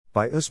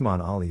By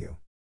Usman Aliyu.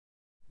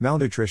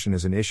 Malnutrition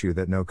is an issue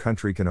that no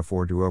country can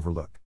afford to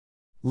overlook.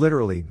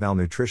 Literally,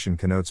 malnutrition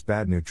connotes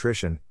bad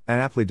nutrition, and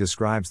aptly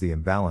describes the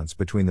imbalance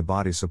between the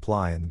body's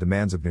supply and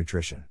demands of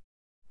nutrition.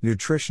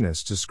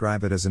 Nutritionists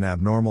describe it as an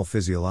abnormal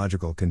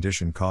physiological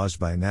condition caused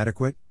by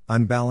inadequate,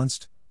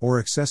 unbalanced, or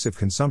excessive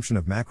consumption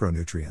of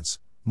macronutrients,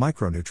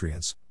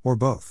 micronutrients, or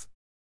both.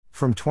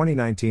 From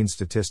 2019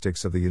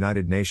 statistics of the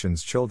United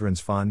Nations Children's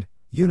Fund,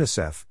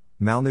 UNICEF,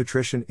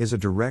 malnutrition is a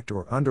direct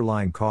or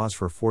underlying cause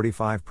for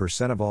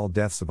 45% of all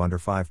deaths of under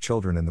 5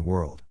 children in the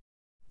world.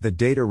 The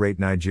data rate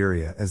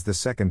Nigeria as the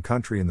second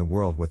country in the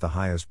world with the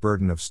highest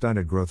burden of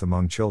stunted growth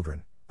among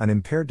children, an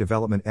impaired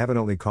development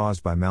evidently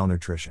caused by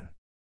malnutrition.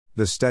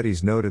 The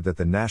studies noted that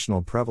the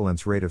national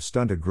prevalence rate of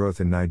stunted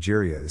growth in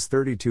Nigeria is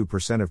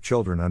 32% of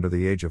children under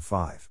the age of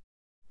 5.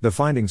 The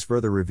findings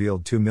further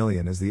revealed 2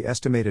 million is the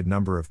estimated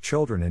number of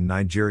children in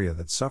Nigeria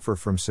that suffer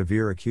from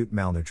severe acute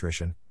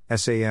malnutrition,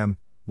 SAM,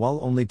 while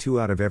only 2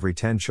 out of every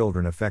 10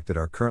 children affected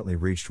are currently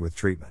reached with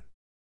treatment.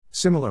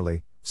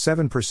 Similarly,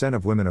 7%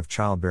 of women of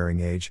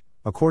childbearing age,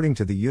 according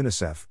to the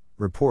UNICEF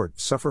report,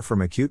 suffer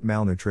from acute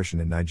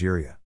malnutrition in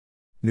Nigeria.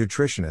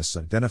 Nutritionists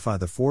identify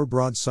the 4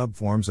 broad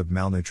subforms of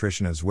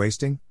malnutrition as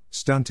wasting,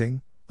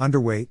 stunting,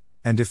 underweight,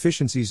 and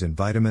deficiencies in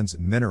vitamins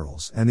and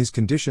minerals, and these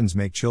conditions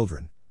make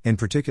children, in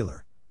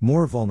particular,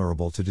 more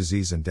vulnerable to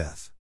disease and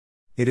death.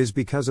 It is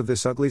because of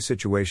this ugly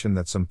situation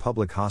that some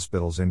public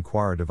hospitals in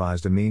Kwara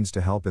devised a means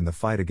to help in the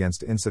fight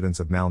against incidents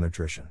of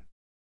malnutrition.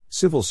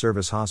 Civil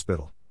Service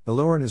Hospital,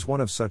 Ilorin is one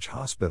of such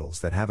hospitals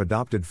that have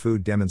adopted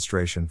food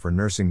demonstration for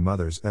nursing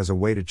mothers as a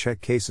way to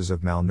check cases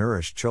of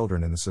malnourished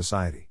children in the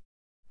society.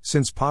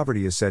 Since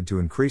poverty is said to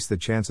increase the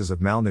chances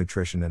of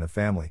malnutrition in a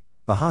family,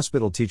 the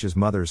hospital teaches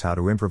mothers how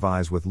to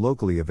improvise with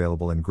locally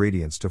available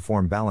ingredients to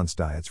form balanced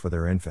diets for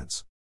their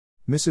infants.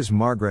 Mrs.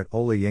 Margaret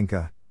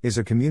Olayinka is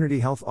a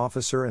community health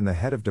officer and the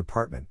head of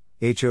Department,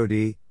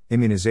 HOD,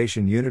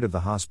 Immunization Unit of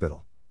the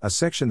hospital, a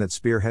section that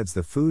spearheads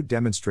the food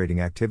demonstrating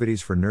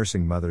activities for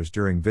nursing mothers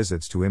during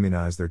visits to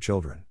immunize their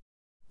children.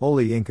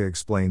 Olayinka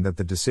explained that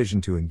the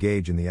decision to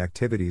engage in the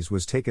activities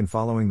was taken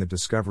following the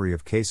discovery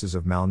of cases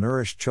of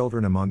malnourished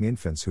children among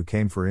infants who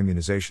came for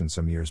immunization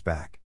some years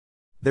back.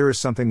 There is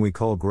something we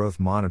call growth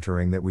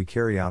monitoring that we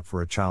carry out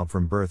for a child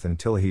from birth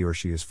until he or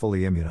she is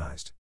fully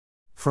immunized.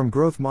 From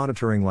growth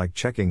monitoring like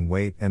checking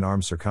weight and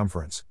arm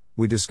circumference,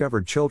 we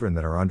discovered children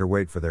that are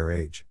underweight for their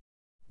age.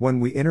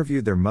 When we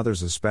interviewed their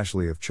mothers,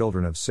 especially of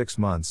children of 6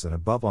 months and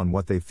above, on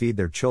what they feed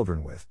their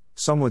children with,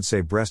 some would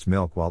say breast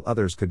milk while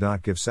others could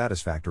not give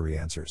satisfactory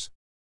answers.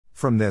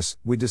 From this,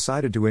 we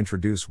decided to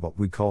introduce what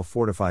we call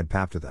fortified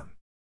pap to them.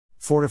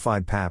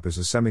 Fortified pap is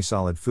a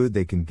semi-solid food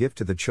they can give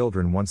to the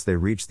children once they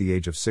reach the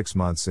age of 6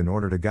 months in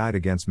order to guide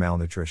against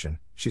malnutrition,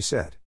 she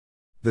said.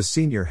 The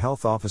senior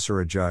health officer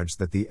adjudged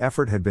that the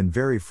effort had been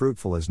very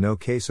fruitful as no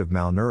case of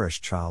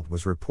malnourished child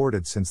was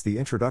reported since the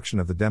introduction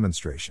of the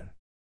demonstration.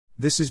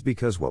 This is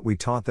because what we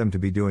taught them to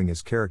be doing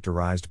is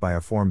characterized by a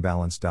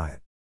form-balanced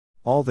diet.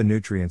 All the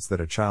nutrients that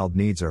a child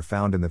needs are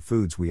found in the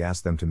foods we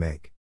ask them to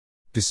make.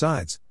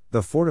 Besides,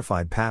 the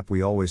fortified pap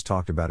we always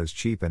talked about is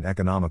cheap and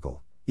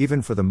economical,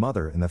 even for the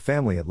mother and the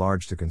family at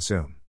large to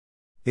consume.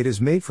 It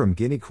is made from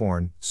guinea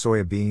corn,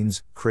 soya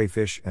beans,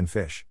 crayfish, and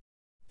fish.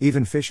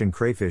 Even fish and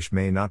crayfish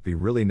may not be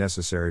really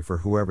necessary for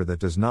whoever that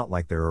does not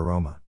like their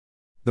aroma.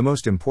 The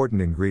most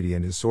important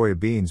ingredient is soya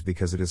beans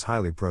because it is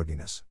highly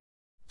proteinous.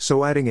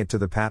 So adding it to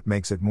the pap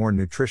makes it more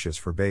nutritious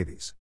for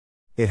babies.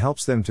 It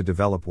helps them to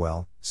develop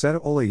well, said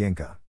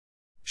Olayinka.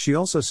 She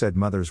also said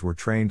mothers were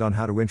trained on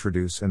how to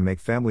introduce and make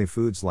family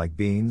foods like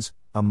beans,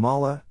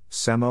 amala,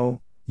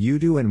 semo,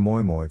 udu and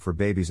moi moi for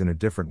babies in a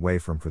different way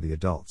from for the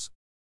adults.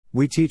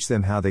 We teach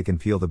them how they can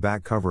peel the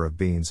back cover of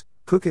beans,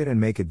 cook it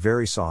and make it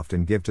very soft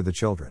and give to the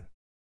children.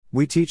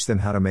 We teach them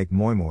how to make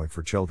moi moi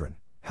for children,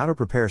 how to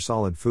prepare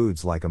solid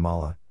foods like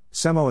amala,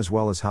 semo, as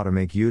well as how to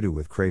make udu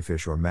with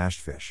crayfish or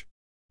mashed fish.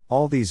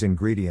 All these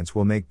ingredients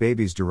will make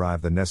babies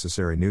derive the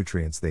necessary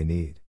nutrients they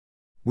need.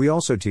 We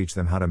also teach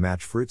them how to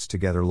match fruits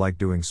together, like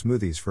doing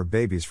smoothies for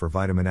babies for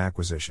vitamin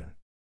acquisition.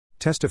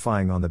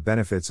 Testifying on the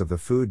benefits of the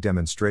food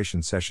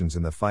demonstration sessions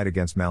in the fight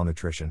against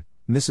malnutrition,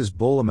 Mrs.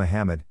 Bola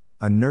Muhammad,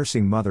 a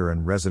nursing mother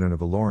and resident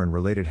of Ilorin,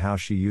 related how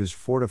she used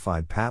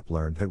fortified pap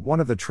learned at one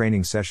of the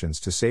training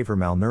sessions to save her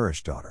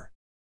malnourished daughter.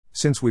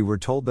 Since we were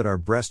told that our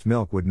breast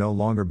milk would no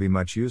longer be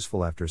much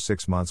useful after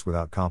 6 months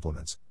without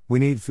complements, we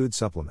need food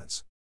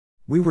supplements.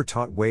 We were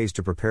taught ways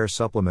to prepare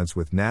supplements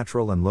with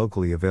natural and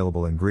locally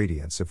available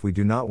ingredients if we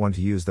do not want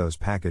to use those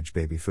packaged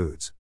baby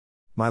foods.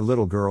 My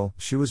little girl,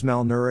 she was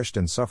malnourished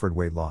and suffered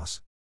weight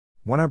loss.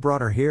 When I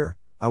brought her here,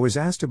 I was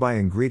asked to buy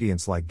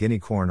ingredients like guinea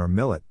corn or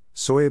millet,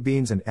 soya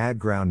beans, and add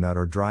ground nut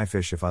or dry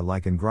fish if I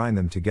like, and grind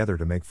them together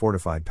to make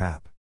fortified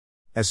pap.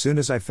 As soon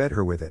as I fed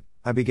her with it,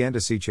 I began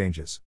to see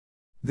changes.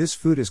 This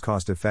food is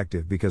cost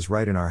effective because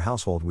right in our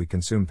household we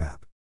consume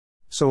pap.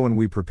 So when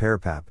we prepare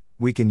pap,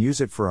 we can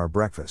use it for our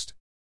breakfast.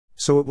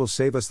 So it will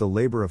save us the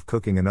labor of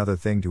cooking another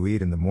thing to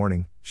eat in the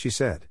morning, she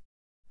said.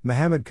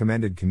 Mohammed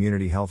commended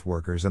community health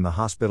workers and the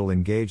hospital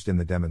engaged in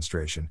the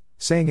demonstration,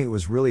 saying it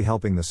was really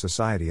helping the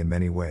society in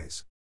many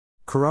ways.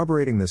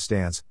 Corroborating the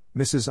stance,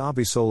 Mrs.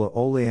 Abisola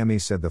Oleyemi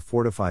said the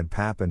fortified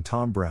pap and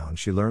Tom Brown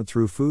she learned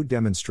through food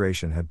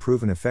demonstration had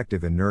proven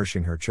effective in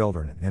nourishing her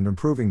children and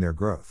improving their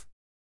growth.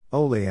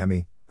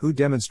 Oleyemi, who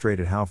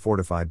demonstrated how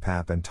fortified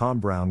pap and Tom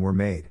Brown were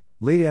made,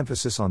 laid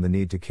emphasis on the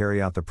need to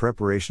carry out the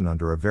preparation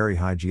under a very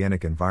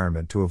hygienic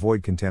environment to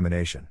avoid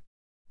contamination.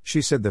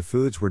 She said the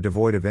foods were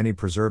devoid of any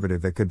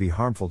preservative that could be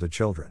harmful to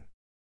children.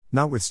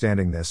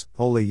 Notwithstanding this,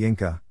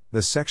 Oleyinka,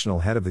 the sectional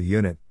head of the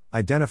unit,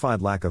 identified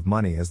lack of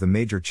money as the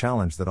major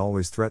challenge that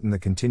always threatened the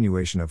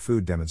continuation of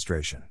food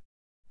demonstration.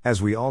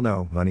 As we all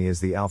know, money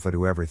is the alpha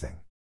to everything.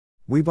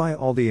 We buy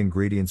all the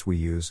ingredients we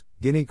use: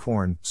 guinea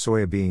corn,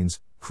 soya beans,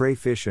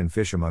 crayfish and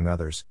fish among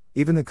others,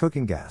 even the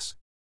cooking gas.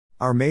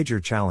 Our major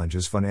challenge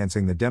is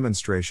financing the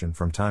demonstration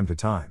from time to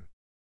time.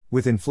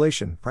 With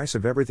inflation, price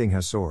of everything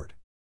has soared.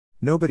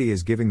 Nobody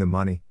is giving the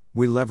money,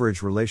 we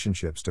leverage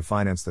relationships to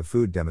finance the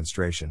food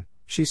demonstration,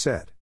 she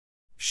said.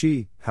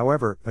 She,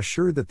 however,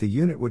 assured that the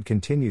unit would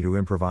continue to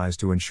improvise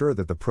to ensure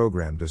that the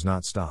program does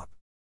not stop.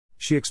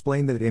 She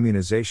explained that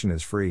immunization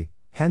is free,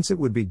 hence it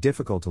would be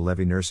difficult to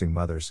levy nursing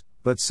mothers,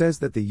 but says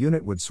that the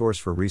unit would source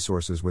for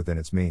resources within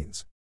its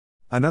means.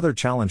 Another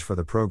challenge for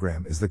the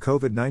program is the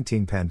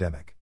COVID-19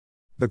 pandemic.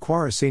 The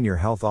Kwara senior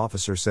health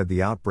officer said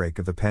the outbreak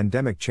of the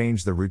pandemic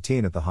changed the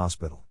routine at the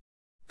hospital.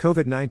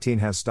 COVID-19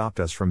 has stopped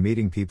us from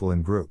meeting people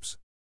in groups.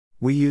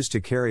 We used to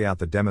carry out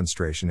the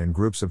demonstration in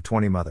groups of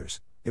 20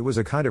 mothers, it was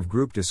a kind of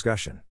group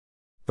discussion.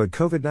 But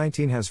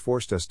COVID-19 has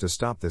forced us to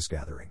stop this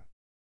gathering.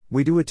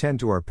 We do attend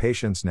to our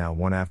patients now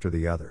one after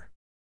the other.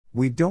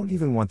 We don't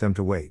even want them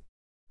to wait.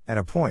 At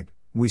a point,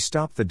 we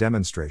stopped the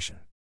demonstration.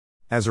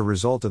 As a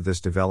result of this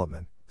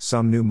development,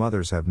 some new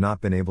mothers have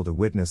not been able to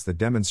witness the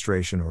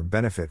demonstration or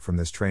benefit from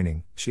this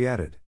training, she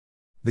added.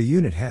 The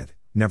unit head,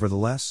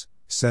 nevertheless,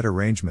 said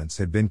arrangements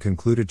had been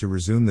concluded to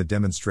resume the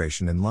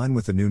demonstration in line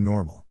with the new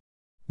normal.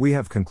 We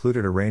have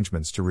concluded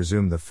arrangements to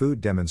resume the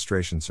food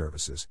demonstration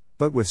services,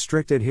 but with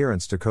strict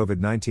adherence to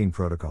COVID-19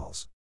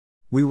 protocols.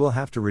 We will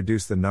have to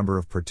reduce the number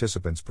of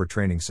participants per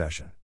training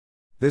session.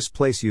 This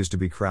place used to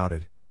be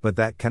crowded, but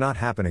that cannot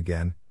happen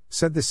again,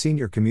 said the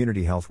senior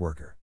community health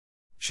worker.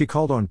 She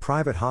called on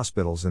private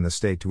hospitals in the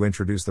state to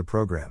introduce the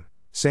program,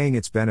 saying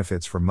its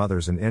benefits for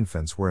mothers and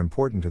infants were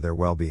important to their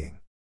well-being.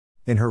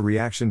 In her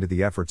reaction to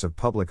the efforts of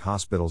public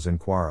hospitals in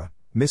Kwara,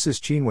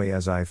 Mrs. Chinwe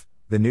Ezaif,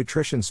 the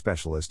nutrition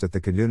specialist at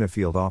the Kaduna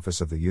field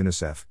office of the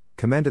UNICEF,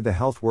 commended the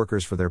health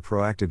workers for their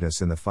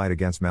proactiveness in the fight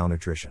against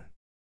malnutrition.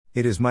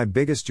 It is my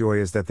biggest joy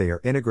is that they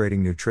are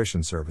integrating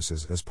nutrition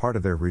services as part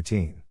of their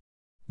routine.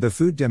 The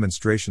food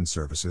demonstration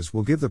services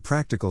will give the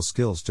practical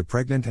skills to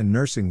pregnant and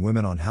nursing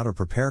women on how to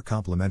prepare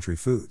complementary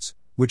foods,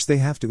 which they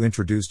have to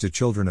introduce to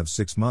children of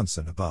 6 months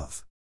and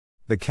above.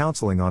 The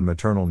counseling on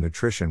maternal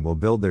nutrition will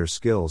build their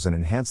skills and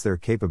enhance their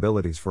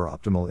capabilities for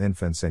optimal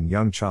infants and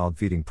young child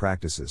feeding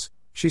practices,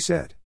 she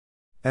said.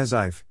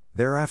 Ezaif,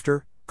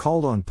 thereafter,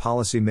 called on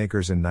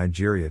policymakers in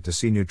Nigeria to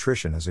see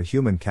nutrition as a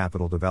human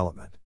capital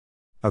development.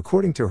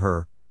 According to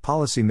her,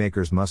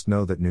 policymakers must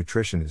know that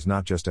nutrition is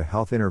not just a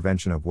health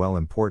intervention of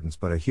importance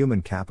but a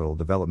human capital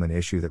development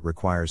issue that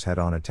requires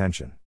head-on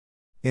attention.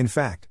 In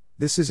fact,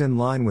 this is in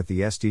line with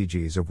the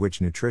SDGs of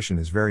which nutrition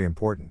is very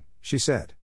important, she said.